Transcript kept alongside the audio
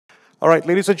All right,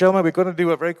 ladies and gentlemen, we're going to do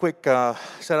a very quick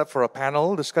setup for a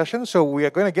panel discussion. So we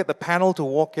are going to get the panel to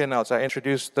walk in as I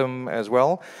introduce them as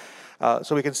well.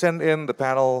 So we can send in the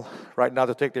panel right now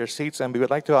to take their seats, and we would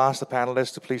like to ask the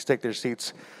panelists to please take their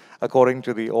seats according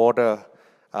to the order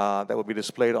that will be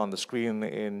displayed on the screen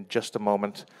in just a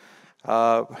moment.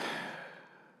 Can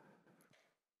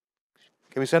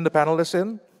we send the panelists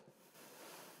in?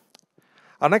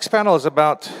 Our next panel is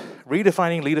about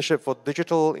redefining leadership for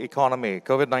digital economy.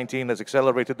 COVID-19 has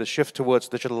accelerated the shift towards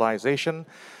digitalization.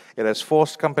 It has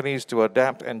forced companies to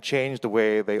adapt and change the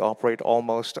way they operate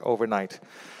almost overnight.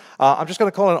 I'm just going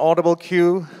to call an audible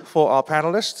cue for our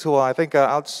panelists who I think are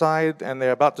outside and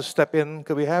they're about to step in.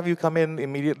 Could we have you come in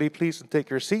immediately, please, and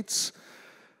take your seats?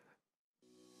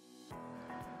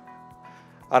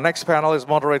 Our next panel is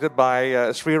moderated by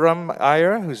Sreeram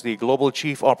Iyer, who's the Global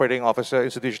Chief Operating Officer,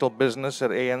 Institutional Business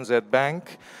at ANZ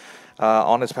Bank.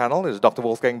 On his panel is Dr.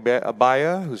 Wolfgang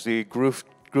Baier, who's the Group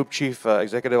Chief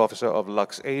Executive Officer of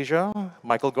LUXASIA.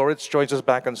 Michael Gorriz joins us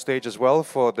back on stage as well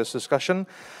for this discussion,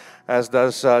 as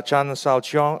does Chang San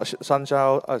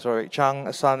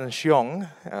Sheong,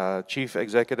 Chief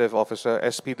Executive Officer,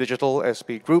 SP Digital,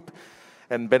 SP Group,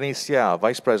 and Benny Sia,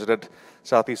 Vice President,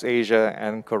 Southeast Asia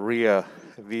and Korea,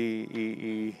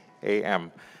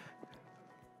 VEEAM.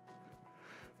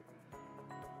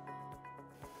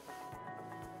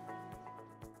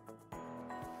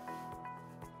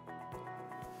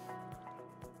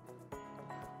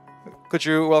 Could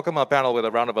you welcome our panel with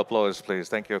a round of applause, please?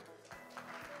 Thank you.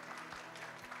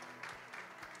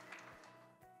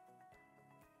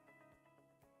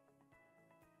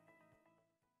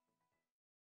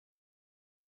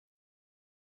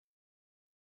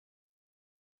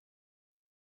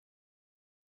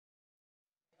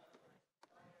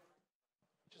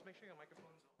 Just make sure your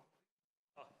microphone's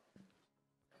on.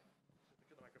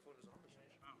 The microphone is on.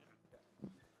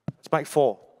 It's mic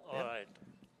 4. All right.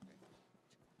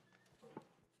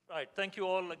 Right, thank you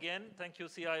all again. Thank you,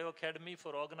 CIO Academy,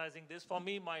 for organizing this. For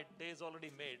me, my day is already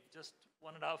made, just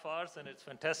 1.5 hours, and it's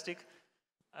fantastic.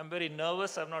 I'm very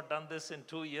nervous. I've not done this in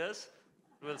 2 years.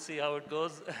 We'll see how it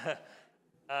goes.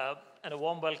 And a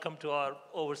warm welcome to our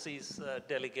overseas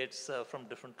delegates from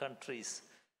different countries.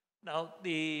 Now,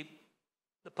 the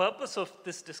purpose of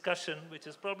this discussion, which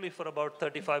is probably for about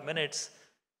 35 minutes,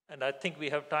 and I think we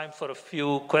have time for a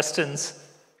few questions,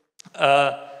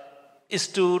 is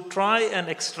to try and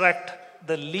extract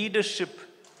the leadership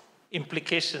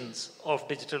implications of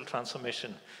digital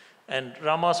transformation. And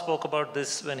Rama spoke about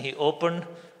this when he opened.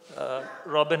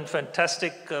 Robin,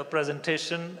 fantastic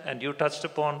presentation, and you touched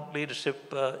upon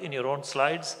leadership in your own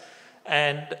slides.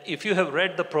 And if you have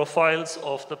read the profiles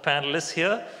of the panelists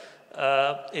here,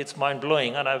 it's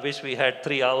mind-blowing, and I wish we had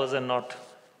 3 hours and not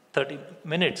 30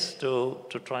 minutes to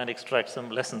try and extract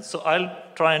some lessons. So I'll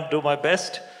try and do my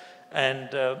best and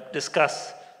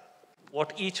discuss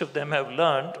what each of them have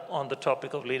learned on the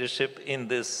topic of leadership in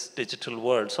this digital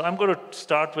world. So I'm going to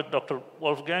start with Dr.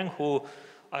 Wolfgang, who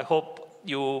I hope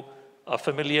you are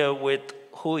familiar with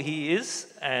who he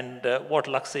is and what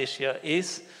LUXASIA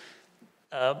is.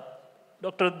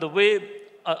 Doctor, the way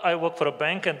I work for a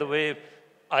bank and the way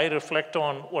I reflect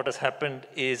on what has happened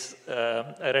is,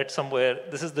 I read somewhere,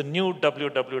 this is the new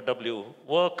WWW,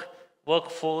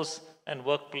 workforce, and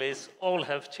workplace all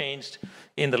have changed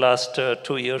in the last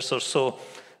 2 years or so.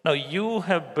 Now, you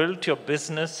have built your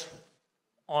business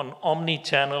on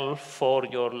omni-channel for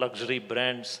your luxury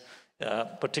brands,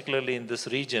 particularly in this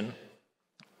region.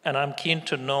 And I'm keen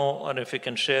to know, and if you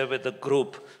can share with the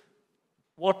group,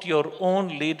 what your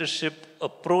own leadership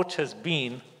approach has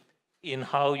been in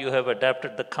how you have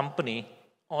adapted the company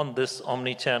on this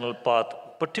omni-channel path,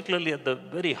 particularly at the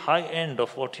very high end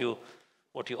of what you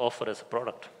offer as a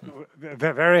product. We're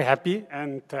very happy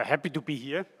and happy to be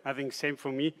here. I think same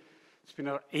for me. It's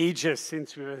been ages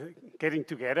since we were getting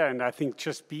together, and I think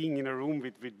just being in a room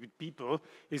with people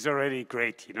is already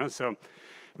great, you know. So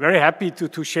very happy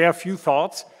to share a few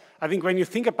thoughts. I think when you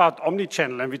think about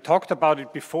omnichannel, and we talked about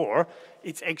it before,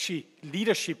 it's actually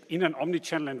leadership in an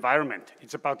omnichannel environment.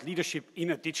 It's about leadership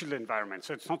in a digital environment.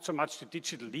 So it's not so much the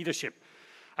digital leadership.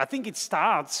 I think it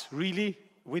starts really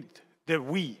with the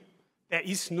we. There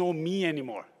is no me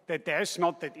anymore. That there's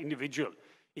not that individual.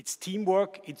 It's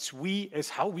teamwork. It's we as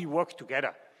how we work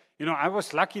together. You know, I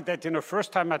was lucky that, you know,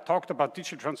 first time I talked about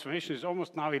digital transformation is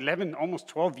almost now 11, almost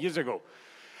 12 years ago.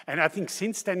 And I think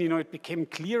since then, you know, it became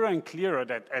clearer and clearer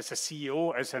that as a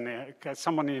CEO, as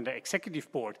someone in the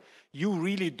executive board, you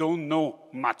really don't know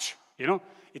much, you know.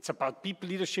 It's about people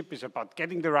leadership. It's about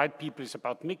getting the right people. It's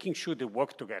about making sure they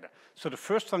work together. So the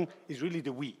first thing is really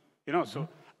the we, you know. So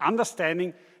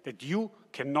understanding that you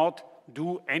cannot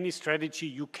do any strategy,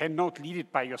 you cannot lead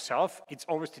it by yourself. It's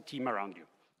always the team around you.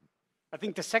 I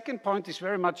think the second point is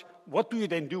very much, what do you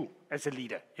then do as a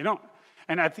leader, you know?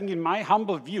 And I think in my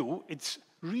humble view, it's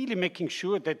really making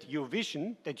sure that your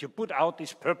vision that you put out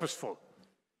is purposeful.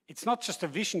 It's not just a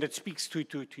vision that speaks to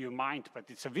your mind, but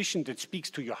it's a vision that speaks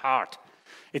to your heart.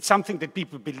 It's something that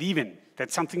people believe in.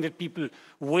 That's something that people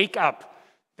wake up,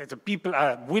 that the people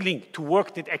are willing to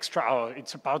work that extra hour.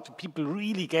 It's about the people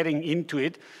really getting into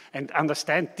it and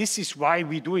understand this is why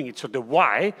we're doing it. So the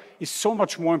why is so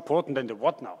much more important than the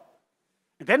what now.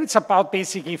 And then it's about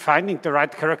basically finding the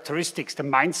right characteristics, the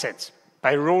mindsets,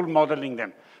 by role modeling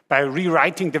them, by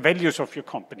rewriting the values of your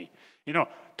company. You know,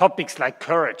 topics like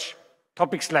courage,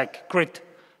 topics like grit,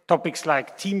 topics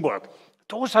like teamwork.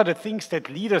 Those are the things that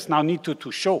leaders now need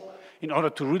to show in order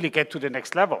to really get to the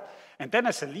next level. And then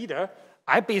as a leader,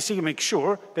 I basically make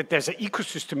sure that there's an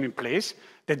ecosystem in place,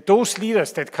 that those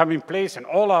leaders that come in place and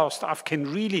all our staff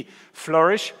can really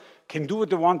flourish, can do what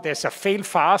they want. There's a fail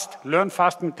fast, learn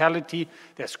fast mentality,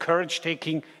 there's courage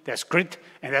taking, there's grit,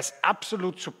 and there's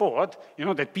absolute support, you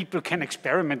know, that people can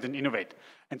experiment and innovate.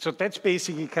 And so that's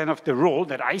basically kind of the role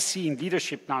that I see in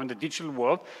leadership now in the digital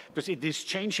world, because it is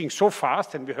changing so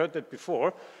fast, and we heard that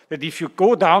before, that if you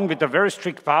go down with a very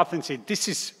strict path and say, this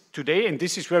is today and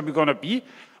this is where we're going to be,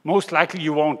 most likely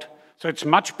you won't. So it's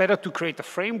much better to create a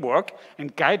framework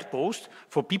and guidepost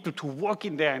for people to work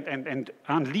in there and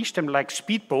unleash them like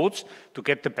speedboats to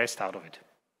get the best out of it.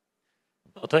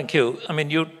 Oh, thank you. I mean,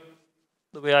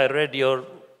 the way I read your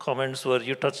comments were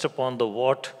you touched upon the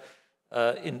what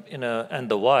and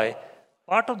the why.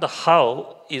 Part of the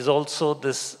how is also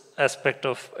this aspect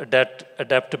of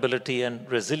adaptability and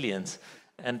resilience.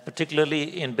 And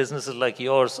particularly in businesses like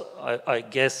yours, I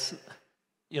guess,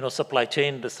 you know, supply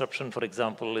chain disruption, for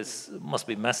example, must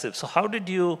be massive. So how did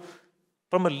you,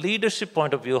 from a leadership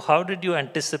point of view, how did you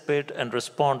anticipate and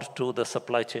respond to the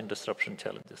supply chain disruption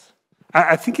challenges?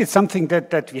 I think it's something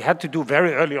that we had to do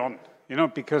very early on, you know,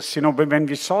 because, you know, when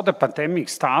we saw the pandemic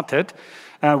started,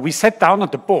 we sat down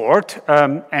at the board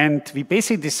and we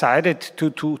basically decided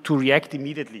to react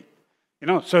immediately. You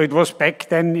know, so it was back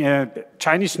then,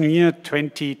 Chinese New Year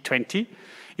 2020,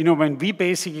 you know, when we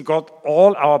basically got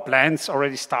all our plans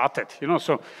already started, you know,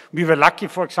 so we were lucky,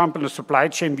 for example, in the supply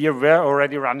chain, we were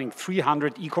already running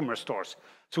 300 e-commerce stores.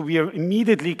 So we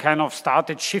immediately kind of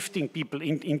started shifting people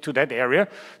into that area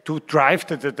to drive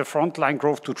the frontline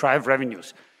growth, to drive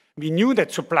revenues. We knew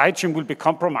that supply chain will be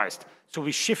compromised. So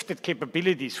we shifted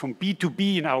capabilities from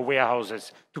B2B in our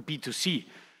warehouses to B2C.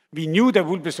 We knew there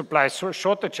would be supply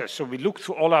shortages, so we looked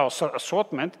through all our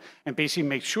assortment and basically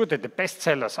made sure that the best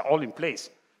sellers are all in place.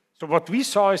 So what we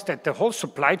saw is that the whole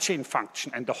supply chain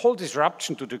function and the whole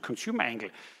disruption to the consumer angle,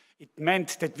 it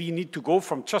meant that we need to go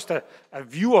from just a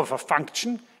view of a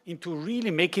function into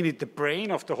really making it the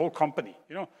brain of the whole company.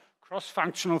 You know,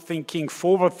 cross-functional thinking,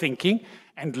 forward thinking,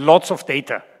 and lots of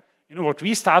data. You know, what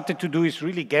we started to do is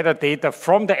really gather data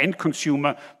from the end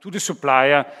consumer to the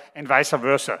supplier and vice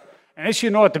versa. And as you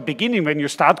know, at the beginning, when you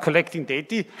start collecting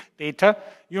data,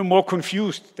 you're more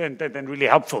confused than really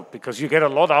helpful, because you get a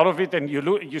lot out of it and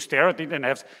you stare at it and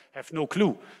have no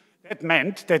clue. That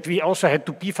meant that we also had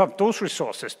to beef up those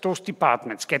resources, those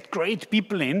departments, get great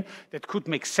people in that could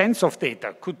make sense of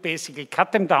data, could basically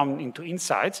cut them down into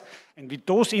insights. And with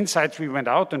those insights, we went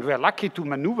out and we were lucky to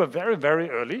maneuver very, very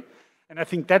early. And I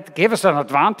think that gave us an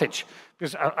advantage,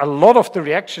 because a lot of the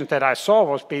reactions that I saw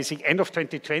was basic end of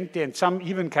 2020 and some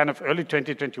even kind of early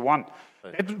 2021.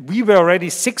 Right. We were already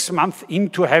 6 months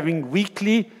into having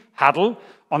weekly huddle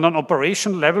on an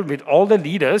operational level with all the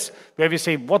leaders, where we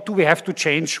say, what do we have to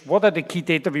change? What are the key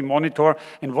data we monitor?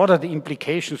 And what are the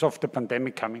implications of the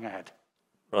pandemic coming ahead?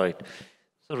 Right.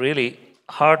 So really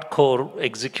hardcore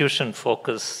execution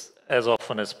focus as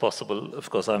often as possible. Of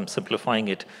course, I'm simplifying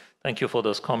it. Thank you for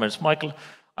those comments. Michael,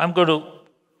 I'm going to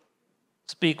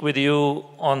speak with you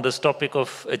on this topic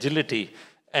of agility.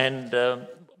 And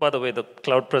by the way, the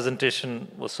cloud presentation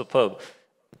was superb.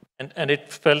 And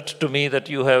it felt to me that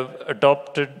you have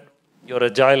adopted your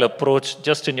agile approach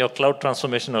just in your cloud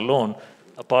transformation alone,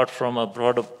 apart from a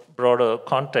broader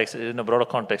context, in a broader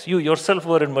context. You yourself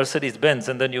were in Mercedes-Benz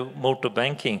and then you moved to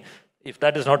banking. If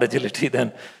that is not agility,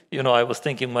 then, you know, I was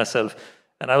thinking myself.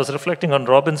 And I was reflecting on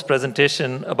Robin's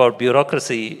presentation about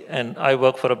bureaucracy, and I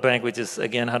work for a bank which is,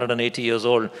 again, 180 years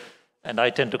old, and I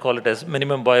tend to call it as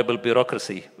minimum viable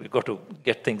bureaucracy. We've got to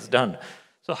get things done.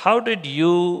 So how did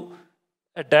you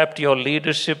adapt your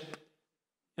leadership,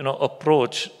 you know,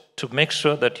 approach to make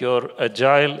sure that you're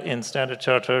agile in Standard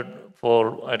Chartered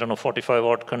for, I don't know, 45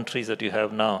 odd countries that you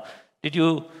have now? Did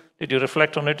you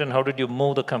reflect on it, and how did you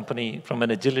move the company from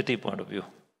an agility point of view?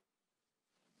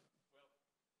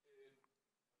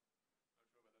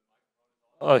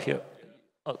 Oh, here.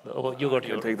 Oh, you got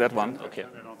your. Take that one. Okay.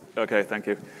 Okay, thank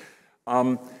you.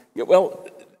 Yeah, well,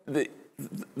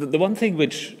 the one thing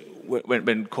which,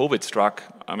 when COVID struck,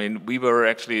 I mean, we were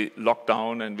actually locked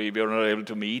down and we were not able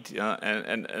to meet.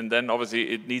 And then obviously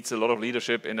it needs a lot of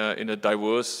leadership in a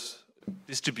diverse,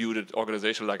 distributed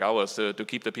organization like ours to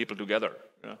keep the people together.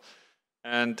 Yeah.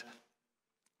 And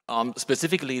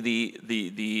specifically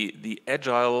the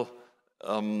agile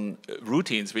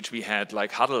routines which we had,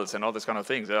 like huddles and all this kind of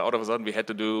things, all of a sudden we had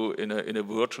to do in a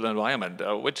virtual environment,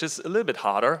 which is a little bit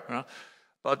harder.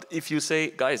 But if you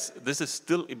say, guys, this is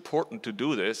still important to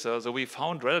do this, so we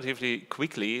found relatively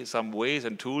quickly some ways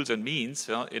and tools and means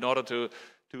in order to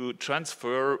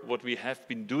transfer what we have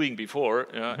been doing before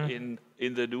in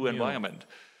the new environment.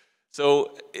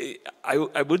 So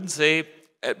I wouldn't say.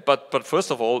 But first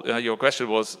of all, your question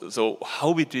was, so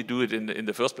how did we do it in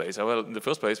the first place? Well, in the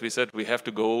first place, we said we have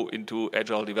to go into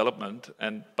agile development,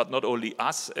 but not only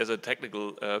us as a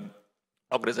technical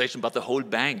organization, but the whole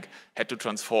bank had to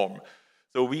transform.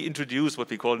 So we introduced what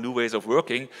we call new ways of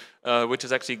working, which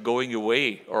is actually going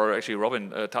away, or actually Robin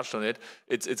touched on it,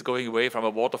 it's going away from a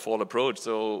waterfall approach.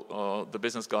 So the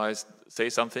business guys say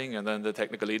something and then the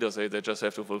technical leaders say they just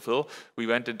have to fulfill. We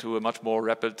went into a much more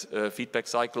rapid feedback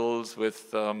cycles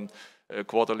with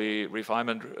quarterly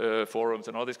refinement forums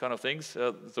and all these kind of things.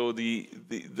 So the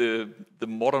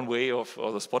modern way of,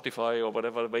 or the Spotify or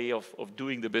whatever way of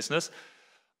doing the business.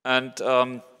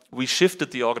 And we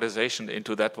shifted the organization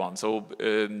into that one. So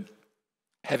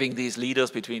having these leaders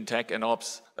between tech and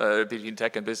ops, between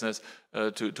tech and business,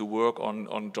 to work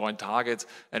on joint targets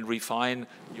and refine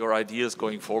your ideas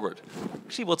going forward.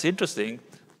 Actually, what's interesting,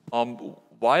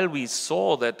 while we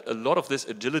saw that a lot of this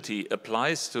agility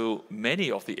applies to many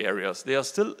of the areas, there are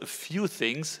still a few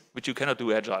things which you cannot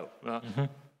do agile.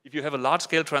 If you have a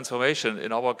large-scale transformation,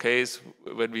 in our case,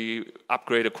 when we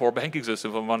upgrade a core banking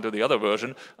system from one to the other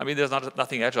version, I mean, there's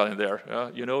nothing agile in there.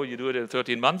 You know, you do it in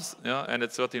 13 months, and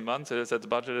it's 13 months, it's at the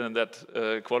budget and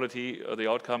that quality or the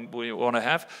outcome we want to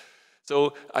have.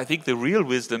 So I think the real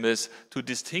wisdom is to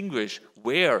distinguish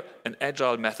where an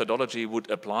agile methodology would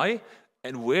apply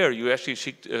and where you actually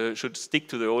should stick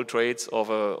to the old traits of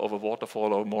a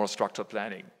waterfall or more structured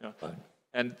planning. Right.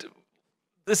 And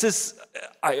this is,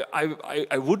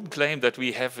 I wouldn't claim that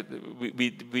we've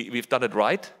done it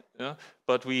right,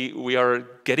 but we are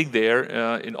getting there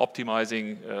in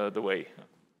optimizing the way.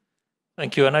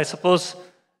 Thank you. And I suppose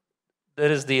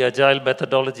there is the agile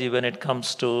methodology when it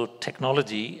comes to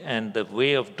technology and the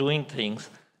way of doing things,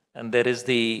 and there is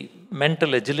the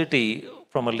mental agility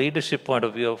from a leadership point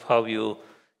of view of how you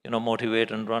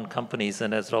motivate and run companies.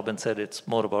 And as Robin said, it's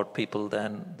more about people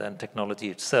than technology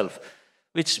itself.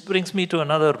 Which brings me to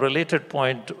another related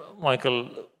point, Michael.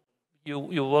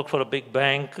 You work for a big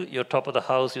bank, you're top of the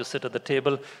house, you sit at the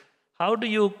table. How do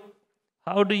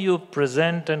you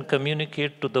present and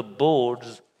communicate to the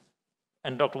boards?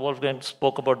 And Dr. Wolfgang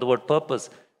spoke about the word purpose.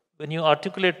 When you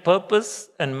articulate purpose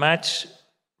and match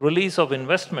release of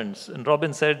investments, and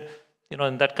Robin said,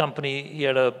 in that company, he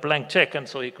had a blank check, and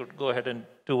so he could go ahead and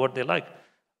do what they like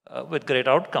with great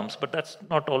outcomes, but that's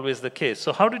not always the case.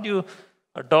 So how did you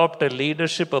adopt a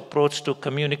leadership approach to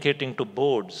communicating to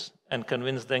boards and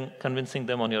convincing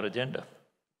them on your agenda?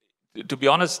 To be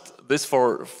honest, this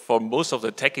for most of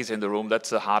the techies in the room, that's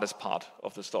the hardest part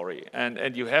of the story.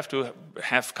 And you have to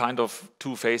have kind of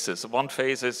two phases. One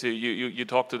phase is you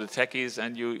talk to the techies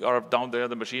and you are down there in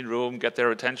the machine room, get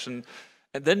their attention.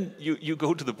 And then you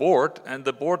go to the board, and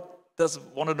the board does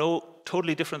want to know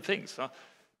totally different things.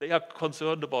 They are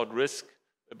concerned about risk,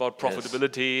 about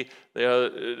profitability. Yes. They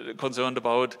are concerned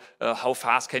about how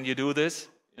fast can you do this.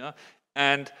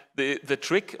 And the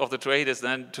trick of the trade is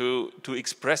then to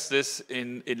express this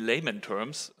in layman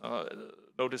terms.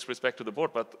 No disrespect to the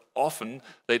board, but often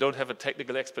they don't have a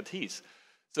technical expertise.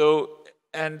 So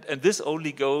and this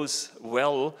only goes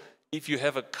well if you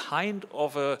have a kind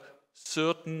of a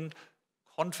certain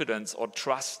confidence or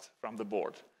trust from the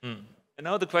board. And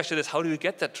now the question is, how do you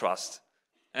get that trust?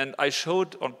 And I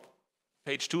showed on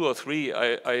page 2 or 3,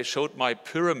 I showed my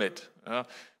pyramid.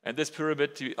 And this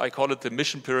pyramid, I call it the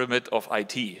mission pyramid of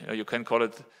IT. You can call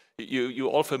it, you're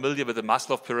all familiar with the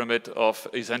Maslow pyramid of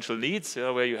essential needs,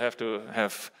 where you have to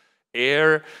have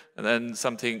air, and then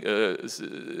something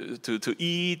to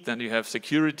eat, then you have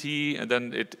security, and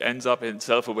then it ends up in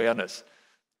self-awareness.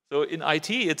 So in IT,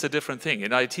 it's a different thing.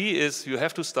 In IT you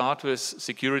have to start with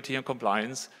security and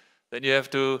compliance, then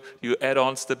you add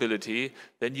on stability,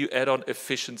 then you add on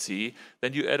efficiency,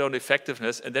 then you add on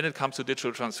effectiveness, and then it comes to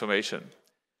digital transformation.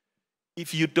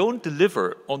 If you don't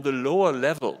deliver on the lower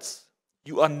levels,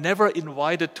 you are never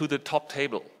invited to the top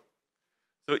table.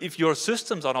 So if your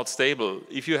systems are not stable,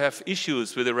 if you have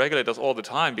issues with the regulators all the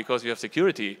time because you have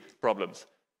security problems,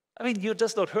 I mean, you're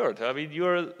just not heard. I mean,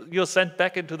 you're sent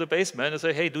back into the basement and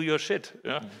say, "Hey, do your shit."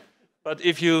 Yeah? But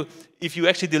if you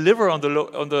actually deliver on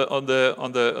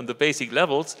the basic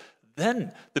levels,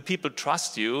 then the people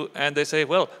trust you and they say,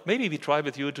 "Well, maybe we try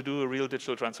with you to do a real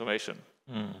digital transformation."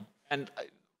 And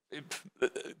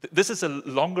this is a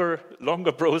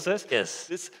longer process. Yes.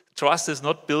 This trust is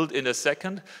not built in a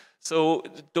second. So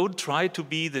don't try to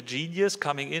be the genius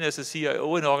coming in as a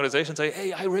CIO in an organization, say,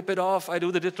 "Hey, I rip it off, I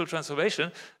do the digital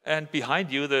transformation," and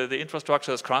behind you the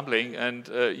infrastructure is crumbling and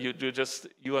you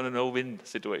are in a no-win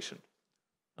situation.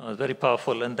 Very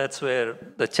powerful, and that's where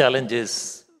the challenge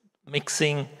is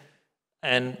mixing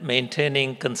and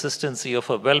maintaining consistency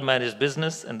of a well-managed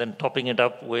business and then topping it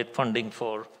up with funding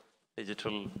for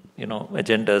digital,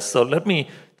 agendas. So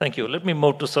thank you. Let me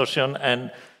move to Sheong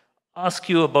and ask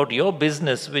you about your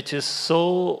business, which is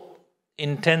so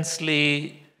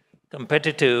intensely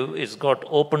competitive. It's got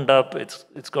opened up.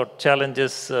 It's got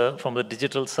challenges from the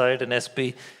digital side and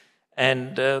SP,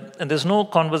 and there's no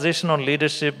conversation on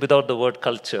leadership without the word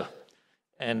culture.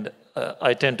 And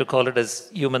I tend to call it as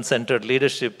human-centered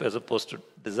leadership as opposed to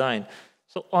design.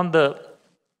 So on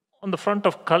the front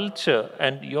of culture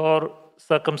and your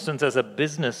circumstance as a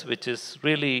business, which is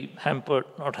really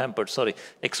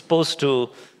exposed to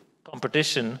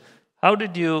competition, how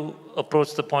did you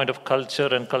approach the point of culture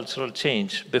and cultural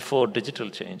change before digital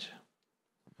change?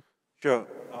 Sure.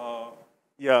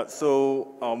 Yeah,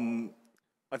 so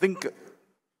I think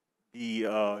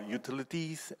the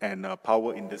utilities and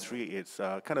power industry is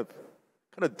kind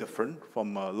of different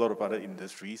from a lot of other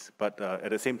industries, but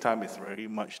at the same time, it's very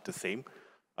much the same.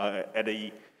 At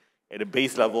a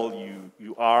base level,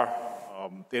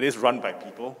 it is run by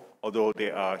people, although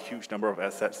there are a huge number of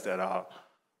assets that are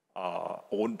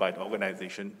owned by the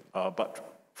organization. But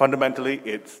fundamentally,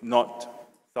 it's not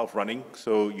self-running,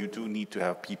 so you do need to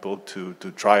have people to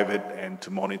drive it and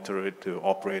to monitor it, to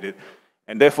operate it.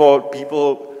 And therefore,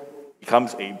 people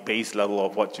becomes a base level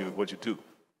of what you do.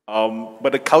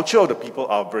 But the culture of the people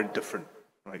are very different,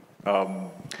 right?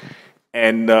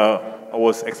 And I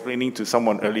was explaining to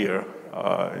someone earlier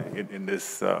in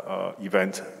this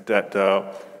event that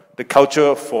the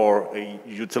culture for a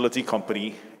utility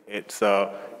company, it's in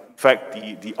fact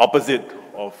the opposite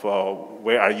of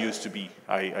where I used to be.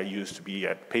 I used to be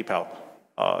at PayPal,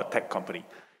 a tech company.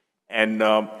 And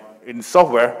in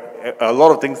software, a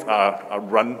lot of things are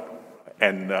run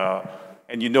and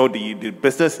the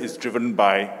business is driven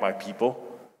by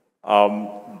people.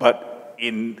 But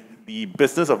in the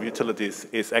business of utilities,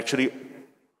 it's actually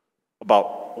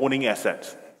about owning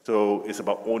assets. So it's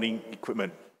about owning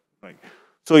equipment. Right?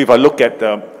 So if I look at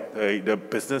the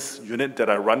business unit that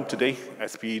I run today,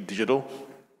 SP Digital,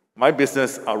 my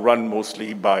business are run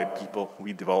mostly by people.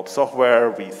 We develop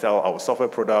software, we sell our software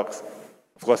products.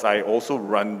 Of course, I also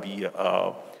run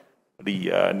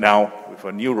now with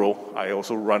a new role, I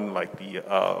also run like the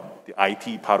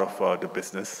IT part of the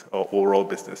business or overall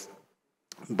business.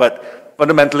 But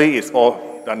fundamentally, it's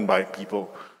all done by people.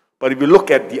 But if you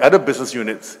look at the other business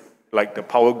units, like the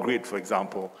power grid, for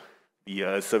example,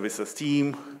 the services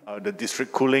team, the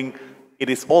district cooling, it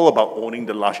is all about owning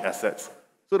the large assets.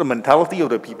 So the mentality of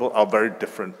the people are very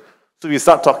different. So you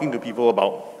start talking to people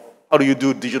about how do you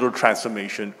do digital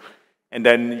transformation, and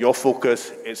then your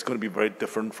focus is going to be very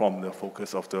different from the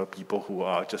focus of the people who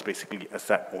are just basically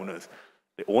asset owners.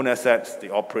 They own assets, they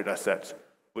operate assets,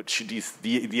 which is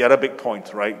the other big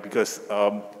point, right? Because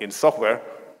in software,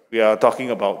 we are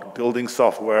talking about building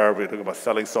software, we're talking about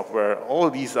selling software. All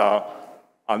of these are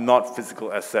not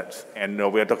physical assets, and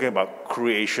we are talking about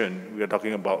creation. We are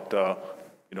talking about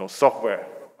software.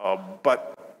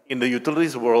 But in the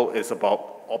utilities world, it's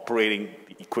about operating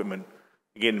the equipment.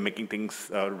 Again, making things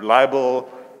reliable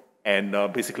and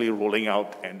basically rolling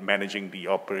out and managing the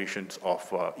operations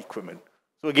of equipment.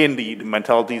 So again, the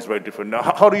mentality is very different. Now,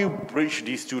 how do you bridge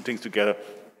these two things together?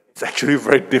 It's actually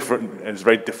very different and it's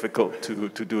very difficult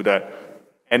to do that.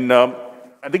 And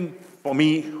I think for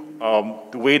me,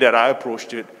 the way that I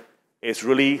approached it is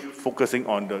really focusing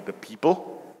on the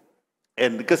people.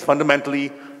 And because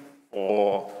fundamentally,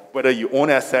 or whether you own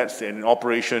assets in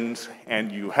operations and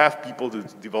you have people to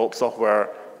develop software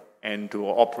and to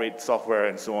operate software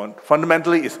and so on,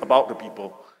 fundamentally it's about the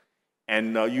people.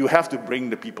 And you have to bring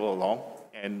the people along.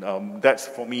 And that's,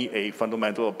 for me, a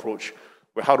fundamental approach,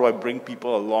 where how do I bring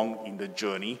people along in the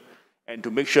journey and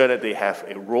to make sure that they have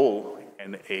a role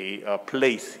and a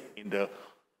place in the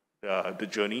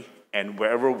journey and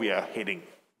wherever we are heading,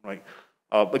 right?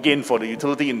 Again, for the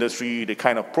utility industry, the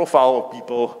kind of profile of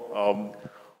people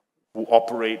who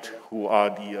operate, who are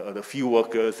the field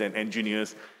workers and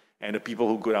engineers, and the people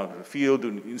who go down to the field, do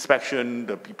inspection,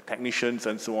 the technicians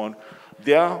and so on,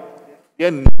 their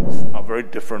needs are very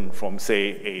different from,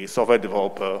 say, a software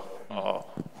developer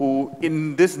who,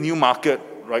 in this new market,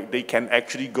 right, they can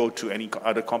actually go to any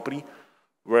other company,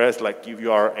 whereas like if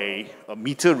you are a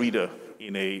meter reader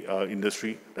in a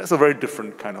industry, that's a very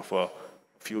different kind of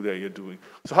field that you're doing.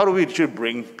 So how do we actually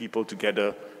bring people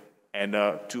together and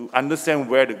to understand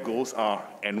where the goals are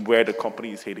and where the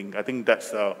company is heading? I think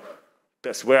that's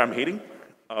where I'm heading,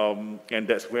 and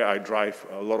that's where I drive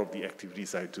a lot of the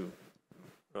activities I do.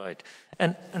 Right.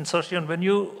 And Sreeram, when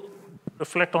you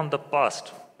reflect on the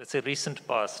past, let's say recent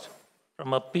past,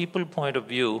 from a people point of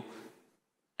view,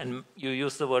 and you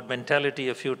use the word mentality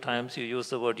a few times, you use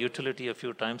the word utility a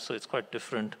few times, so it's quite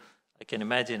different, I can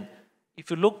imagine. If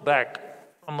you look back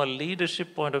from a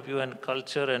leadership point of view and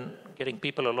culture and getting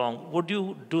people along, would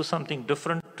you do something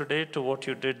different today to what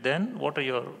you did then? What are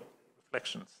your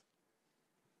reflections?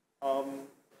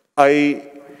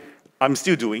 I'm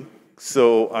still doing,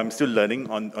 so I'm still learning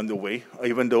on the way,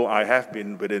 even though I have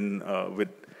been with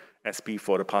SP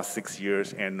for the past 6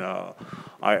 years, and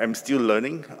I am still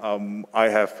learning. I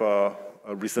have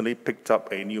recently picked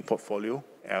up a new portfolio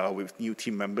with new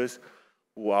team members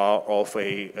who are of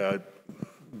a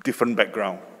different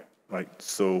background, right?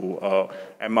 So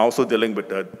I'm also dealing with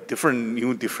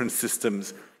different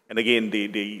systems, and again,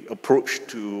 the approach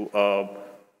to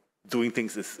doing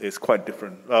things is quite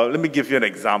different. Let me give you an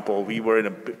example. We were in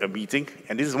a meeting,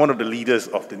 and this is one of the leaders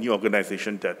of the new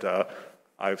organization that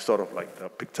I've sort of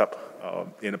like picked up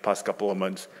in the past couple of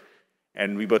months.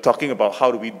 And we were talking about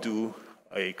how do we do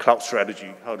a cloud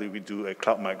strategy? How do we do a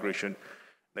cloud migration?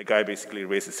 The guy basically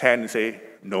raised his hand and say,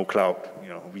 no cloud. You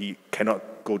know, we cannot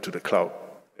go to the cloud.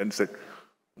 And said,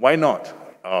 why not?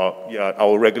 Yeah,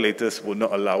 our regulators will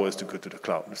not allow us to go to the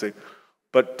cloud. And say,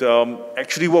 but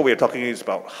actually what we're talking is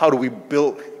about how do we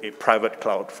build a private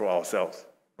cloud for ourselves,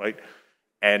 right?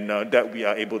 And that we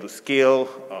are able to scale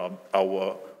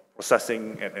our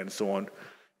processing and so on.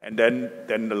 And then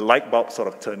the light bulb sort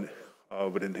of turned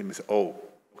within him and said, oh,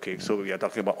 okay, so we are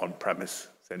talking about on-premise.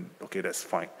 And okay, that's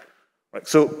fine. Right?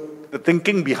 So the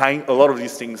thinking behind a lot of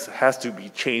these things has to be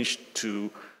changed to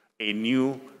a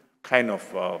new kind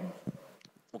of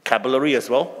vocabulary as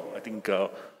well. I think,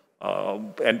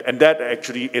 and that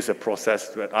actually is a process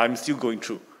that I'm still going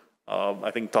through.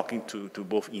 I think talking to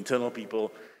both internal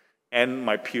people and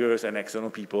my peers and external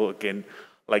people, again,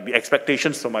 like the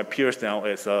expectations from my peers now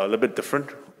is a little bit different.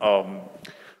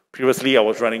 Previously, I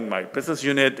was running my business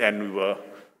unit, and we were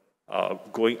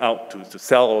going out to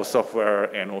sell our software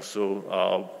and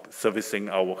also servicing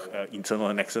our internal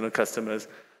and external customers.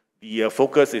 The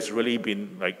focus has really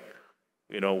been like,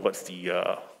 you know, what's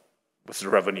the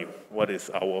revenue? What is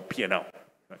our P&L?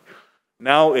 Right?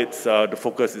 Now it's the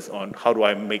focus is on how do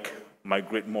I make my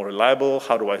grid more reliable?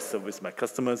 How do I service my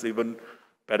customers even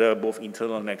better, both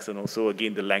internal and external? So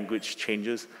again, the language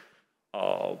changes.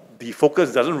 The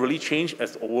focus doesn't really change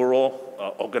as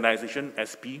overall organization,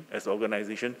 SP as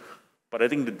organization, but I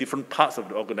think the different parts of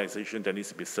the organization that needs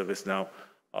to be serviced now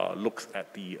looks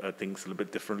at the things a little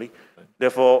bit differently. Right.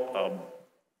 Therefore,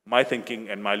 my thinking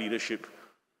and my leadership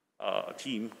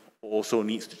team also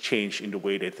needs to change in the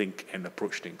way they think and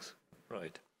approach things.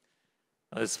 Right.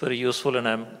 It's very useful, and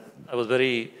I was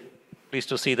very pleased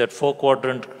to see that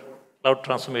 4-quadrant cloud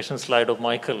transformation slide of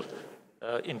Michael,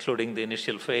 including the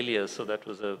initial failures. So that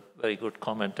was a very good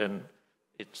comment, and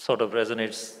it sort of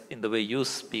resonates in the way you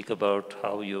speak about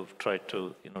how you've tried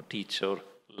to, you know, teach or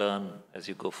learn as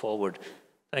you go forward.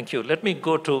 Thank you. Let me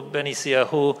go to Benicia,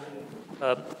 who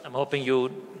I'm hoping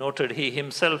you noted he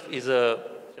himself is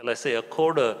shall I say, a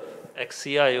coder,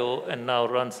 ex-CIO, and now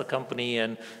runs the company.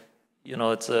 And you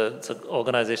know, it's an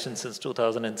organization since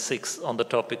 2006 on the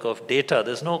topic of data.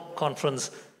 There's no conference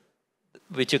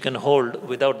which you can hold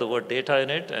without the word data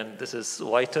in it, and this is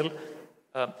vital.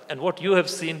 And what you have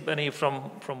seen, Benny,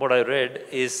 from what I read,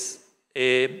 is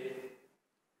a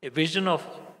vision of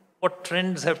what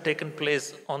trends have taken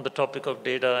place on the topic of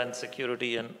data and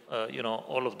security and you know,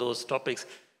 all of those topics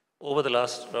over the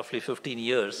last roughly 15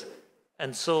 years.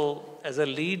 And so, as a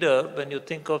leader, when you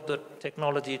think of the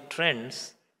technology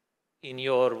trends in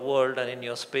your world and in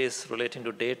your space relating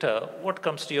to data, what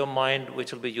comes to your mind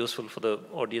which will be useful for the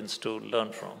audience to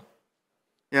learn from?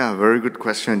 Yeah, very good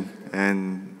question.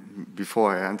 And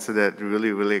before I answer that,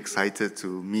 really excited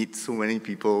to meet so many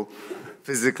people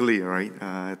physically, right?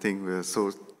 I think we're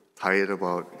so tired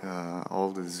about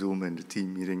all the Zoom and the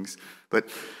team meetings.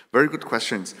 But very good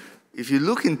questions. If you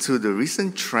look into the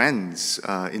recent trends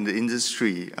in the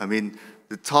industry, I mean,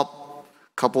 the top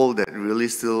couple that really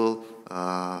still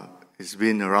it's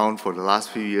been around for the last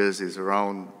few years is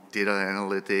around data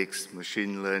analytics,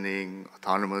 machine learning,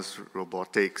 autonomous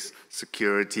robotics,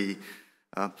 security.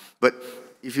 But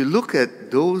if you look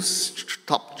at those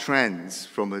top trends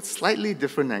from a slightly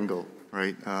different angle,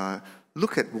 right?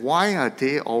 Look at why are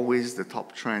they always the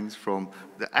top trends from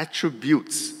the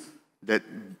attributes that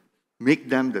make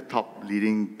them the top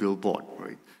leading billboard,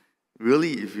 right?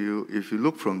 Really, if you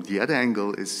look from the other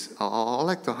angle, I'd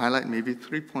like to highlight maybe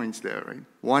 3 points there, right?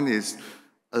 One is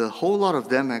a whole lot of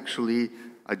them actually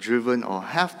are driven or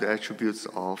have the attributes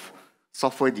of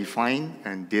software defined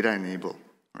and data enabled,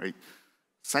 right?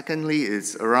 Secondly,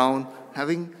 it's around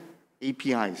having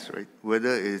APIs, right?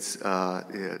 Whether it's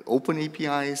open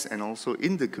APIs and also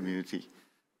in the community.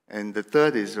 And the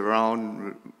third is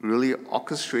around really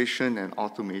orchestration and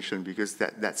automation, because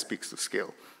that speaks to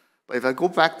scale. But if I go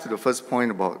back to the first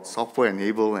point about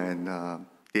software-enabled and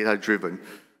data-driven,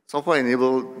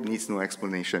 software-enabled needs no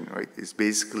explanation, right? It's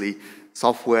basically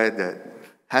software that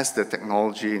has the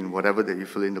technology and whatever that you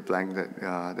fill in the blank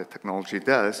that the technology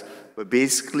does, but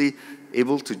basically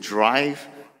able to drive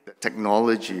the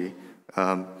technology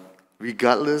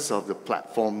regardless of the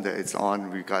platform that it's on,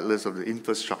 regardless of the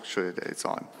infrastructure that it's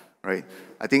on, right?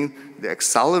 I think the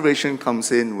acceleration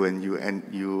comes in when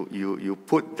you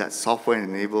put that software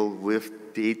enabled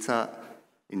with data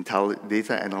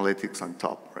analytics on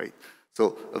top, right?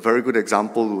 So a very good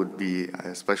example would be,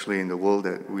 especially in the world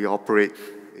that we operate,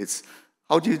 it's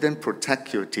how do you then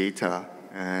protect your data?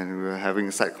 And we were having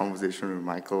a side conversation with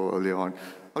Michael earlier on.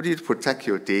 How do you protect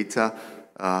your data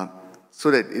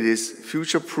so that it is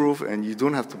future-proof and you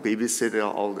don't have to babysit it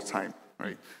all the time,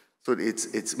 right? So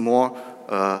it's more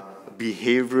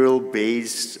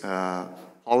behavioral-based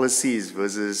policies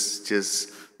versus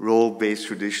just role-based,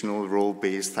 traditional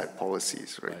role-based type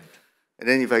policies, right? And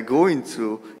then if I go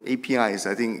into APIs,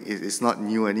 I think it's not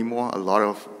new anymore. A lot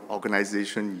of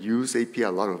organizations use API,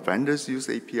 a lot of vendors use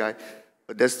API,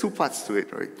 but there's two parts to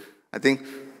it, right? I think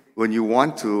when you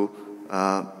want to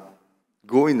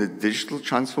go in the digital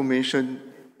transformation,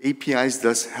 APIs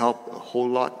does help a whole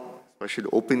lot, especially the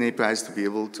open APIs to be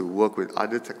able to work with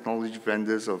other technology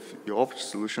vendors of your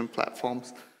solution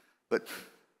platforms. But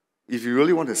if you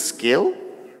really want to scale,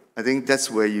 I think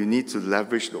that's where you need to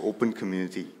leverage the open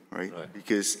community, right?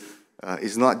 Because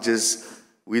it's not just,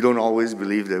 we don't always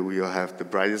believe that we have the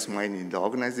brightest mind in the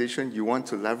organization. You want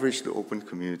to leverage the open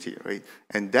community, right?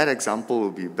 And that example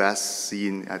will be best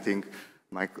seen, I think,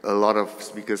 a lot of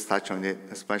speakers touch on it,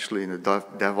 especially in the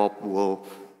DevOps world,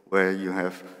 where you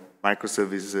have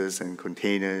microservices and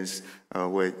containers,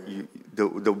 where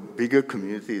the bigger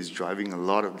community is driving a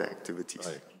lot of the activities.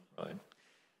 Right.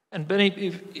 And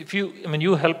Benny,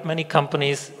 you help many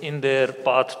companies in their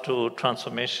path to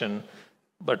transformation,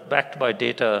 but backed by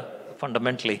data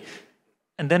fundamentally.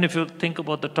 And then if you think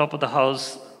about the top of the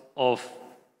house of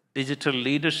digital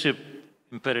leadership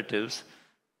imperatives,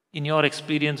 in your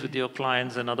experience with your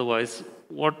clients and otherwise,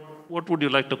 what would you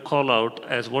like to call out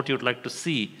as what you'd like to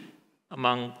see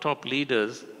among top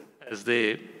leaders as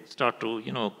they start to,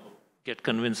 get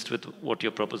convinced with what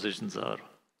your propositions are?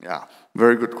 Yeah,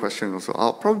 very good question also.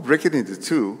 I'll probably break it into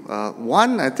two.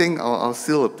 One, I think I'll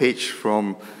steal a page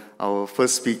from our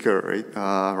first speaker, right,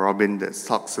 Robin, that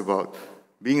talks about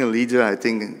being a leader. I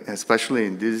think, especially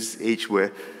in this age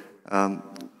where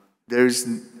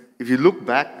if you look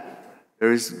back,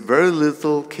 there is very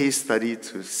little case study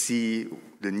to see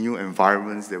the new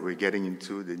environments that we're getting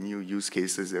into, the new use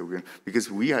cases that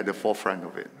because we are at the forefront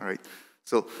of it, right?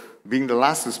 So being the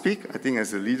last to speak, I think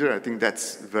as a leader, I think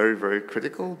that's very, very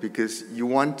critical, because you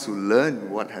want to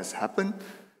learn what has happened.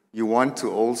 You want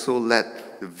to also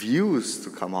let the views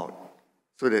to come out,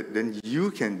 so that then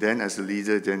you can then, as a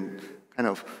leader, then kind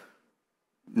of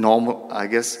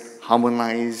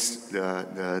harmonize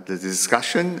the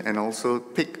discussion and also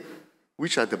pick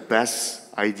which are the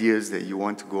best ideas that you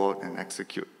want to go out and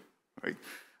execute, right?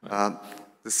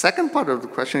 The second part of the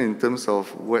question in terms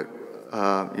of what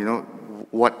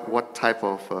type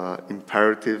of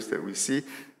imperatives that we see,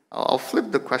 I'll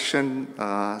flip the question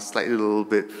slightly a little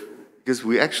bit, because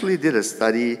we actually did a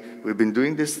study. We've been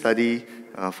doing this study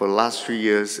for the last 3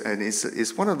 years, and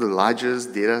it's one of the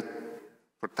largest data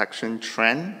protection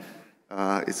trend.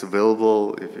 It's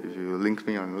available, if you link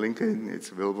me on LinkedIn, it's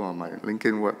available on my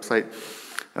LinkedIn website.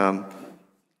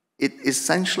 It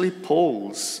essentially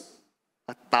polls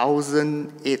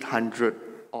 1,800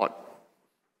 odd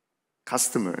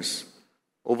customers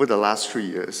over the last 3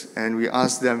 years, and we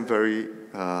asked them very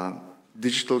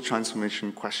digital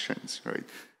transformation questions, right?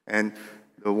 And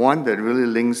the one that really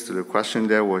links to the question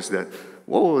there was that,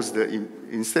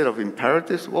 instead of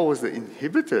imperatives, what was the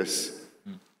inhibitors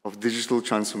of digital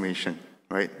transformation,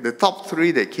 right? The top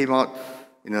 3 that came out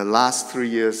in the last 3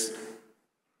 years,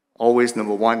 always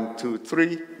number 1, 2,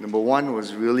 3. Number 1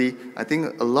 was really, I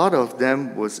think a lot of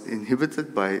them was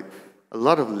inhibited by a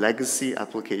lot of legacy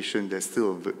application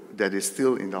that is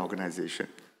still in the organization,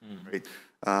 right?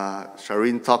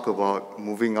 Shireen talked about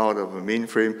moving out of a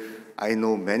mainframe. I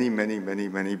know many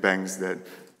banks that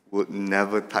would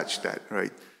never touch that,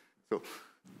 right? So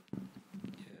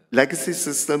legacy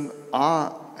systems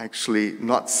are actually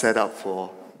not set up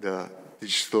for the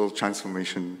digital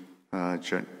transformation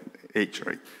age,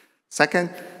 right? Second,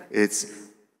 it's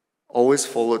always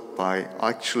followed by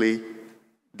actually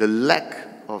the lack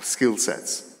of skill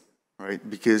sets, right?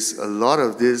 Because a lot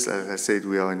of this, as I said,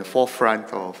 we are in the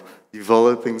forefront of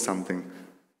developing something.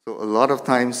 So a lot of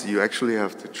times you actually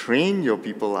have to train your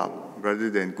people up rather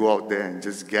than go out there and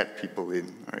just get people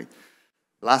in, right?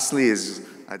 Lastly is,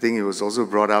 I think it was also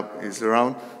brought up, is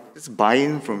around this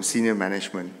buy-in from senior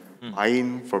management,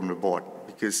 buy-in from the board,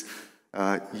 because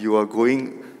you are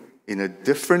going in a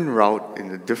different route,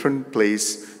 in a different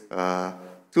place,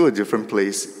 to a different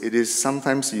place. It is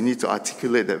sometimes you need to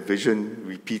articulate that vision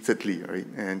repeatedly,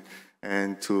 right?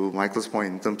 And to Michael's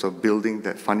point, in terms of building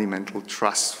that fundamental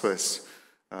trust first,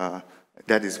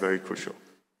 that is very crucial.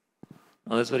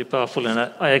 Oh, that's very powerful. And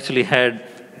I actually had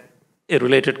a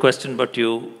related question, but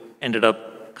you ended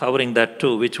up covering that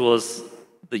too, which was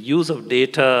the use of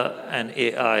data and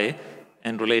AI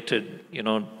and related,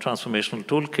 transformational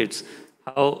toolkits.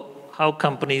 How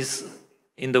companies,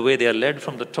 in the way they are led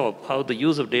from the top, how the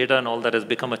use of data and all that has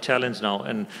become a challenge now.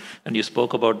 And you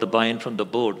spoke about the buy-in from the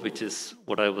board, which is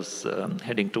what I was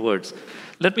heading towards.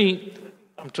 Let me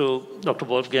come to Dr.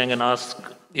 Wolfgang and ask,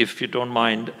 if you don't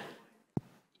mind,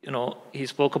 he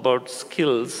spoke about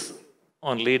skills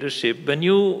on leadership. When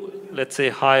you, let's say,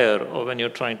 hire, or when you're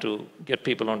trying to get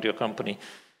people onto your company,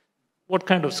 what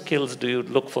kind of skills do you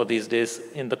look for these days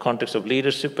in the context of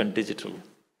leadership and digital?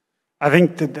 I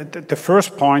think the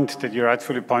first point that you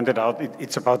rightfully pointed out,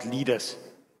 it's about leaders.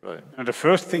 Right. And the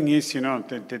first thing is,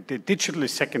 the digital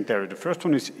is secondary. The first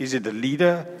one is it a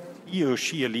leader, he or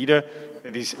she a leader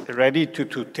that is ready to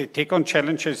take on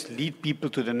challenges, lead people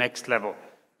to the next level?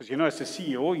 Because, as a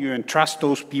CEO, you entrust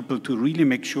those people to really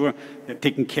make sure they're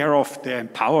taken care of, they're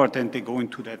empowered, and they go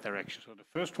into that direction. So the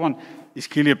first one is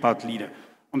clearly about leader.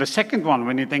 On the second one,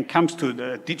 when it then comes to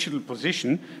the digital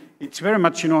position, it's very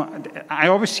much, I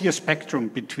always see a spectrum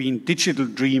between digital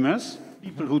dreamers,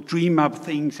 people who dream up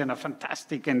things and are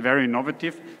fantastic and very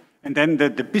innovative, and then the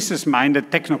business-minded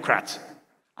technocrats.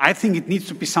 I think it needs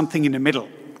to be something in the middle,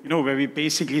 where we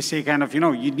basically say kind of,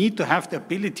 you need to have the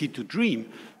ability to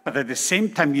dream, but at the same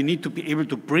time, you need to be able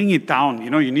to bring it down.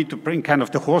 You need to bring kind of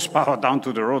the horsepower down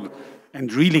to the road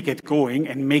and really get going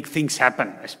and make things happen,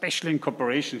 especially in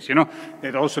corporations,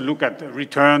 that also look at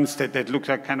returns, that look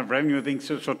at kind of revenue things.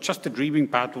 So just the dreaming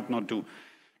part would not do.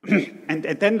 and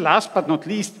then last but not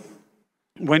least,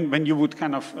 when you would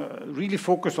kind of really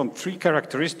focus on 3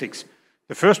 characteristics.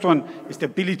 The first one is the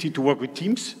ability to work with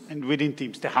teams and within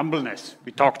teams, the humbleness.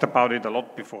 We talked about it a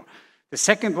lot before. The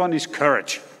second one is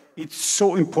courage. It's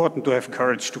so important to have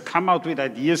courage, to come out with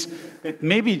ideas that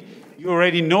maybe you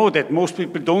already know that most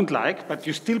people don't like, but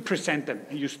you still present them,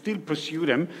 and you still pursue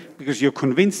them because you're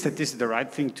convinced that this is the right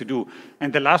thing to do.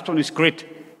 And the last one is grit,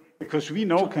 because we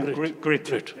know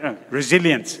grit. Yeah,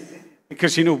 resilience.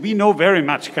 Because, we know very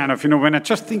much kind of, when I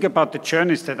just think about the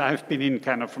journeys that I've been in,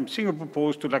 kind of from Singapore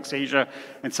Post to LUXASIA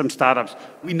and some startups,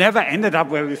 we never ended up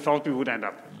where we thought we would end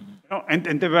up.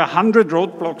 And there were 100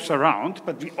 roadblocks around,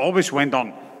 but we always went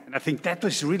on. And I think that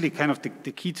was really kind of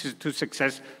the key to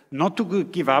success, not to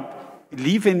give up,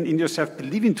 believe in yourself,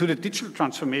 believe into the digital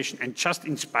transformation, and just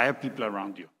inspire people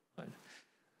around you.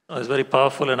 No, it's very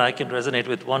powerful, and I can resonate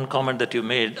with one comment that you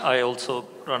made. I also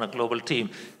run a global team,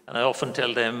 and I often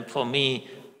tell them, for me,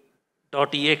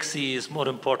 .exe is more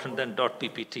important than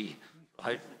 .ppt.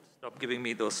 Right? Stop giving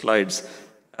me those slides.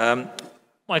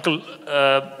 Michael,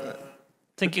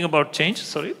 thinking about change,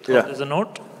 sorry, yeah. There's a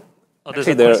note. Oh, there's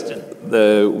Actually, a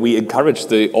question. We encourage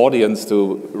the audience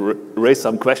to raise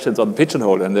some questions on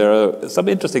Pigeonhole, and there are some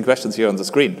interesting questions here on the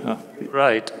screen. Huh?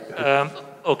 Right.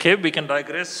 Okay, we can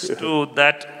digress to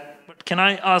that. But can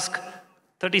I ask,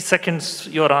 30 seconds,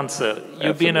 your answer.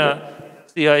 You've been a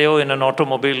CIO in an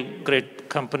automobile-grade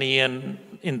company and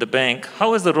in the bank.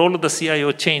 How has the role of the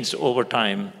CIO changed over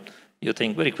time, you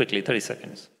think? Very quickly, 30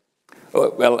 seconds.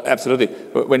 Oh, well, absolutely.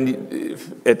 When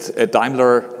at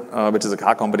Daimler, which is a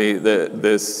car company,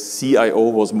 the CIO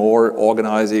was more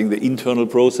organizing the internal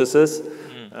processes.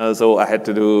 So I had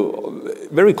to do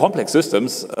very complex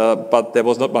systems, but there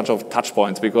was not much of touch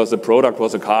points because the product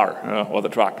was a car or the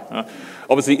truck.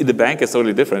 Obviously, in the bank, it's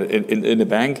totally different. In the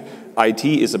bank, IT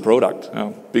is a product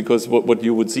because what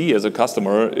you would see as a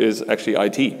customer is actually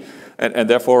IT. And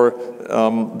therefore,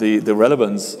 the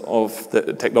relevance of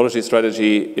the technology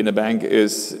strategy in a bank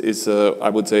is I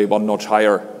would say, one notch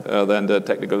higher than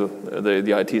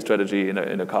the IT strategy in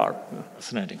a car.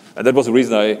 Fascinating. And that was the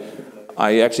reason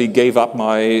I actually gave up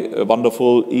my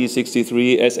wonderful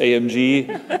E63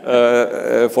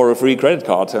 SAMG for a free credit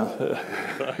card.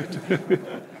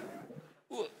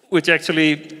 Which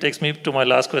actually takes me to my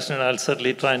last question, and I'll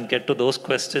certainly try and get to those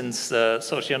questions,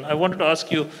 Sheong. I wanted to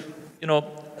ask you,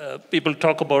 people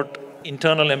talk about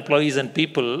internal employees and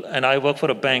people, and I work for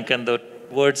a bank, and the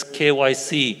words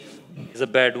KYC is a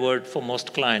bad word for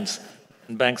most clients,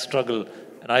 and banks struggle.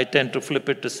 And I tend to flip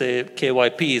it to say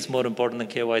KYP is more important than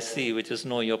KYC, which is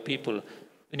know your people.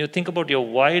 When you think about your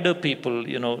wider people,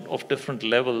 of different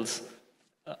levels,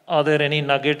 are there any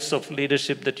nuggets of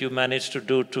leadership that you managed to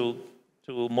do to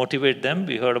motivate them?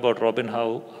 We heard about Robin,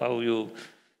 how you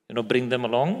bring them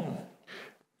along.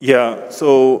 Yeah.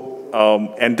 So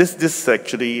and this is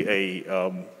actually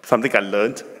something I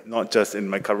learned not just in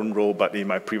my current role but in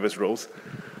my previous roles.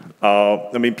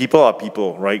 I mean, people are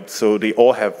people, right? So they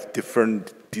all have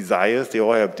different desires. They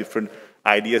all have different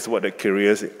ideas what their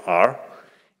careers are,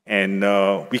 and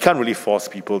we can't really force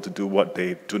people to do what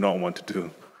they do not want to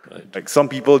do. Right. Like some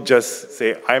people just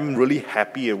say, "I'm really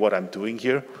happy at what I'm doing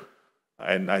here,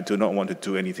 and I do not want to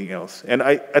do anything else." And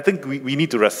I think we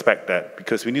need to respect that,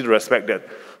 because we need to respect that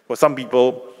for some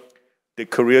people, their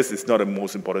careers is not the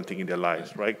most important thing in their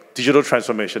lives, right? Digital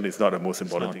transformation is not the most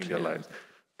important thing in their lives.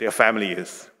 Their family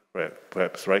is,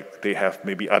 perhaps, right? They have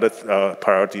maybe other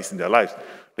priorities in their lives.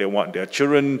 They want their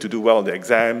children to do well in their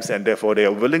exams, and therefore they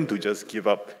are willing to just give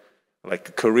up like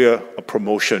a career, a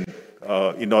promotion,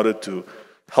 in order to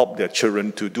help their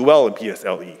children to do well in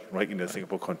PSLE, right, in the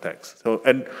Singapore context. So,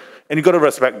 and you got to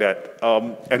respect that.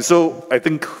 And so I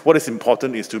think what is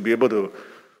important is to be able to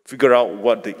figure out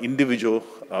what the individual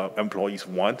employees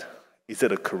want. Is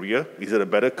it a career? Is it a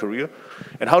better career?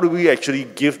 And how do we actually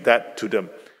give that to them?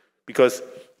 Because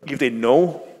if they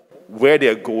know where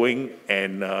they're going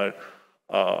and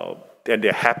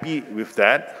they're happy with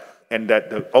that, and that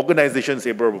the organization is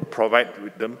able to provide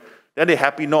with them, then they're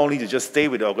happy not only to just stay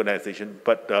with the organization,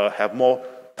 but have more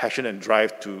passion and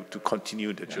drive to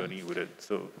continue the journey with it.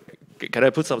 So, can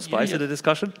I put some spice in the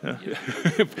discussion? Yeah.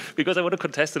 Because I want to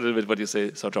contest a little bit what you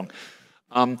say, Sheong.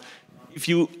 If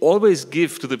you always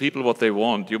give to the people what they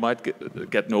want, you might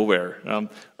get nowhere.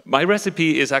 My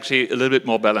recipe is actually a little bit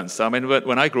more balanced. I mean,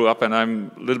 when I grew up, and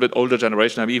I'm a little bit older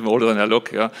generation, I'm even older than I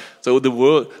look. Yeah? So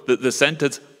the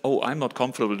sentence, "Oh, I'm not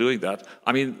comfortable doing that."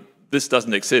 I mean, this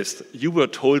doesn't exist. You were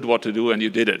told what to do and you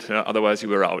did it. Otherwise, you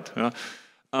were out.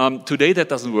 Today, that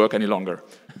doesn't work any longer.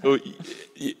 So,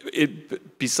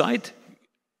 beside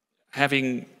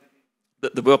having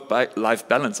the work-life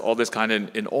balance, all this kind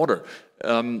of in order,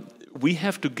 we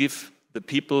have to give the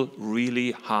people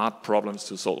really hard problems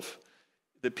to solve.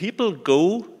 The people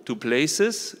go to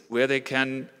places where they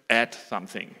can add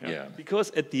something. Yeah. Because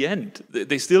at the end,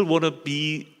 they still want to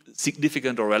be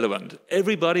significant or relevant.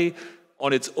 Everybody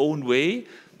on its own way.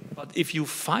 But if you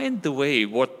find the way,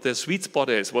 what the sweet spot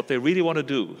is, what they really want to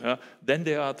do, then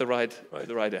they are at the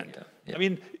right end. Yeah. Yeah. I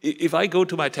mean, if I go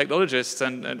to my technologists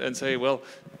and say, well,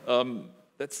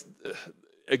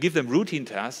 I give them routine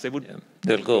tasks,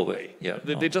 they'll go away. Yeah,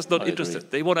 they're just not interested. Agree.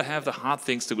 They want to have the hard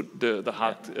things the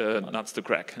hard nuts to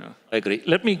crack. Yeah. I agree.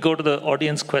 Let me go to the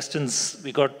audience questions.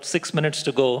 We got 6 minutes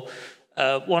to go.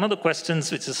 One of the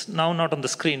questions, which is now not on the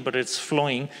screen, but it's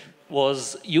flowing,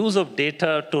 was use of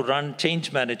data to run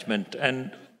change management.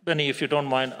 And Benny, if you don't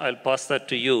mind, I'll pass that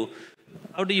to you.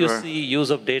 How do you see use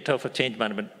of data for change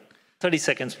management? 30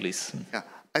 seconds, please. Yeah,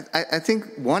 I think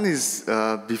one is,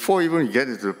 before even you get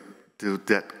into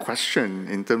that question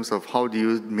in terms of how do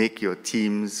you make your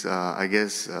teams,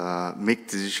 make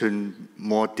decision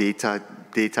more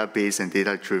data-based and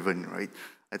data-driven, right?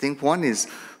 I think one is,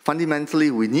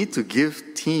 fundamentally, we need to give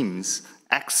teams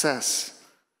access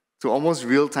to almost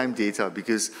real-time data,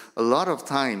 because a lot of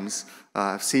times,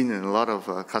 I've seen in a lot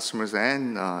of customers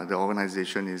and the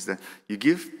organization, is that you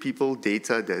give people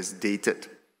data that's dated,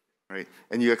 right?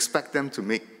 And you expect them to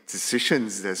make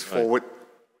decisions that's forward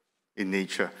in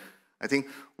nature. I think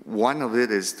one of it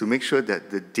is to make sure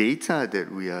that the data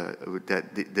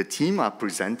that the team are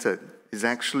presented is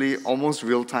actually almost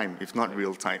real-time, if not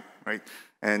real-time, right?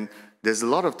 And there's a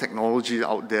lot of technology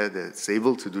out there that's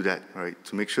able to do that, right?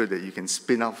 To make sure that you can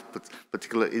spin off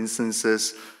particular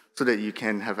instances so that you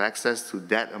can have access to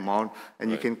that amount, and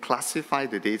you can classify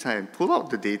the data and pull out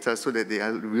the data so that they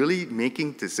are really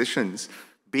making decisions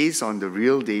based on the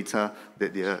real data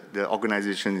that the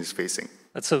organization is facing.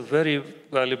 That's a very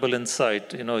valuable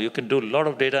insight. You know, you can do a lot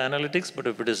of data analytics, but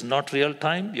if it is not real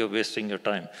time, you're wasting your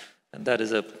time. And that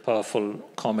is a powerful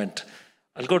comment.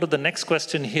 I'll go to the next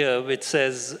question here, which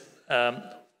says,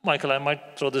 Michael, I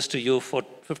might throw this to you for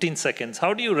 15 seconds.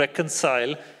 How do you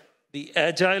reconcile the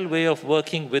agile way of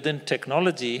working within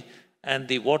technology and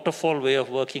the waterfall way of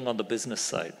working on the business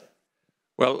side?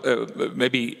 Well,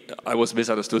 maybe I was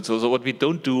misunderstood. So what we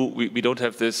don't do, we don't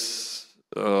have this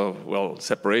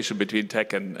separation between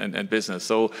tech and business.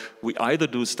 So we either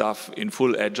do stuff in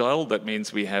full agile, that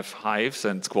means we have hives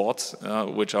and squads,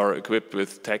 which are equipped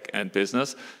with tech and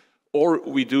business, or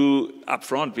we do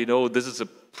upfront, we know this is a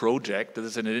project, this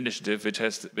is an initiative which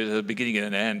has a beginning and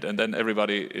an end, and then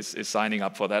everybody is signing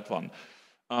up for that one.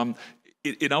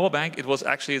 In our bank, it was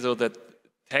actually so that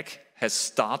tech has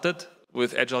started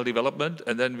with agile development,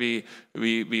 and then we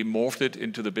morphed it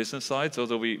into the business side.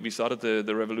 So we started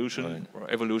the revolution or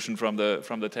evolution from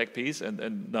the tech piece,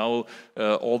 and now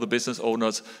all the business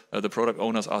owners, the product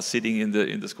owners, are sitting in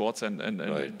the squads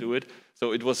and do it.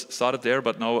 So it was started there,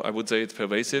 but now I would say it's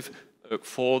pervasive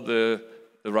for the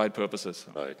right purposes.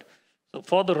 Right. So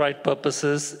for the right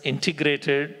purposes,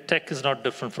 integrated tech is not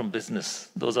different from business.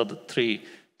 Those are the three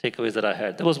takeaways that I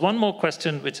had. There was one more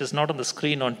question which is not on the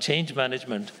screen on change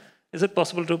management. Is it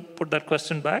possible to put that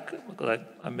question back? Because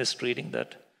I missed reading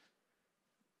that.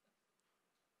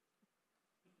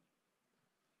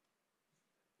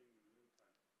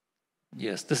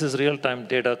 Yes, this is real-time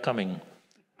data coming.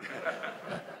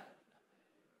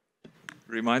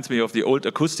 Reminds me of the old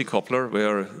acoustic coupler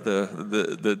where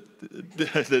the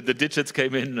digits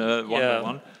came in one by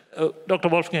one. Dr.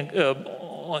 Wolfgang,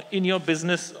 in your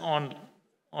business on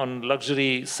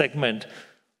luxury segment,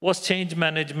 was change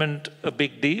management a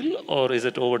big deal, or is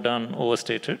it overdone,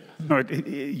 overstated? No, a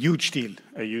huge deal,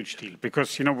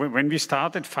 Because, you know, when we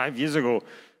started 5 years ago,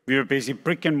 we were basically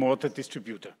brick and mortar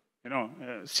distributor, you know,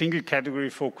 single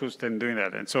category focused and doing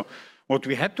that. And so what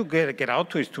we had to get out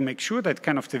to is to make sure that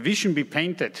kind of the vision be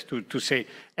painted to say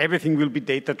everything will be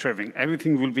data driven,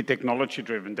 everything will be technology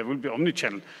driven, there will be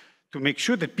omnichannel, to make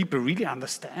sure that people really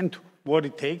understand what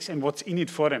it takes and what's in it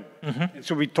for them. And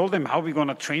so we told them how we're going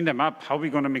to train them up, how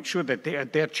we're going to make sure that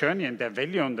their journey and their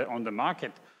value on the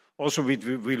market also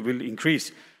will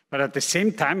increase. But at the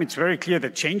same time, it's very clear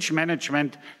that change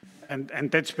management, and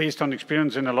that's based on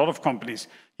experience in a lot of companies,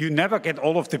 you never get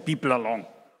all of the people along.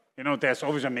 You know, there's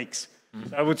always a mix.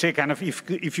 So I would say kind of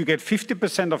if you get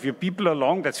 50% of your people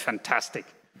along, that's fantastic.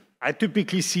 I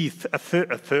typically see a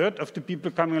third of the people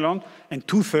coming along, and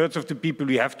 2/3 of the people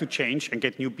we have to change and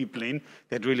get new people in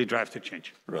that really drive the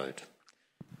change. Right.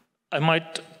 I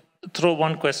might throw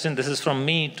one question. This is from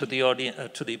me to the audience,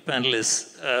 to the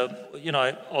panelists. You know,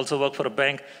 I also work for a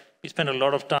bank. We spend a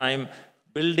lot of time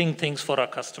building things for our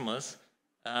customers.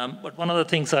 But one of the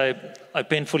things I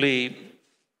painfully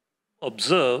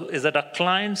observe is that our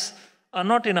clients are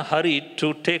not in a hurry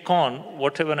to take on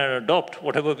whatever and adopt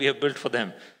whatever we have built for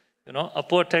them. You know, a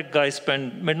poor tech guy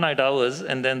spend midnight hours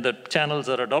and then the channels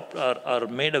are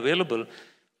made available,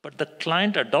 but the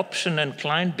client adoption and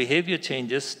client behavior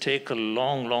changes take a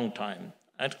long, long time.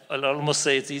 I'll almost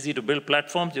say it's easy to build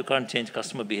platforms, you can't change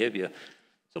customer behavior.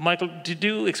 So Michael, did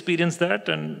you experience that,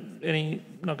 and any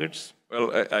nuggets?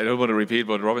 Well, I don't want to repeat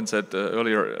what Robin said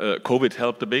earlier. COVID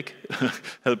helped a big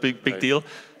deal.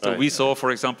 So we saw,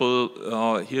 for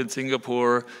example, here in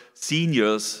Singapore,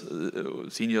 seniors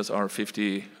are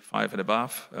 55 and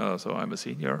above. So I'm a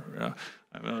senior.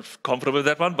 I'm not comfortable with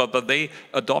that one, but they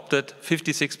adopted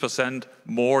 56%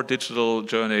 more digital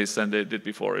journeys than they did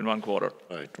before in 1 quarter.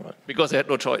 Right. Because they had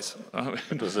no choice.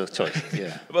 It was a choice,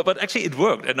 yeah. But actually it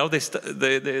worked, and now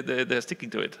they're sticking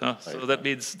to it. So that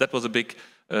means that was a big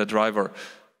driver.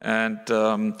 And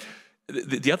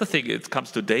the other thing, it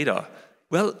comes to data.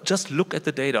 Well, just look at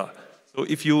the data. So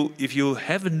if you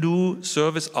have a new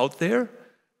service out there,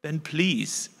 then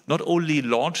please not only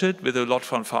launch it with a lot of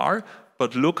fanfare,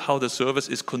 but look how the service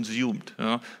is consumed.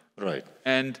 Right.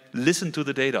 And listen to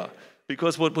the data.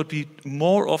 Because what we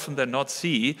more often than not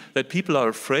see, that people are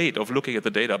afraid of looking at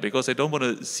the data because they don't want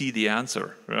to see the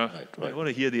answer. Right. They want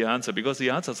to hear the answer, because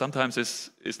the answer sometimes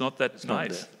is not that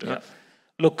nice. Yeah.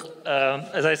 Look,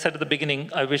 as I said at the beginning,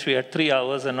 I wish we had 3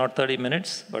 hours and not 30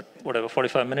 minutes, but whatever,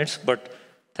 45 minutes. But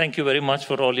thank you very much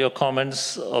for all your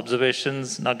comments,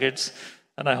 observations, nuggets.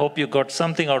 And I hope you got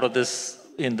something out of this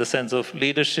in the sense of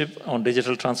leadership on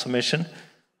digital transformation.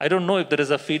 I don't know if there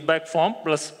is a feedback form,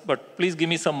 but please give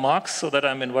me some marks so that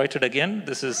I'm invited again.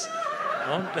 This is...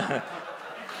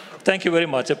 Thank you very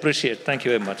much. Appreciate it. Thank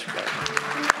you very much. Bye.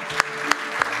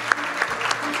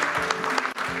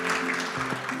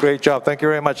 Great job. Thank you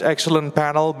very much. Excellent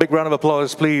panel. Big round of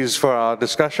applause, please, for our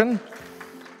discussion.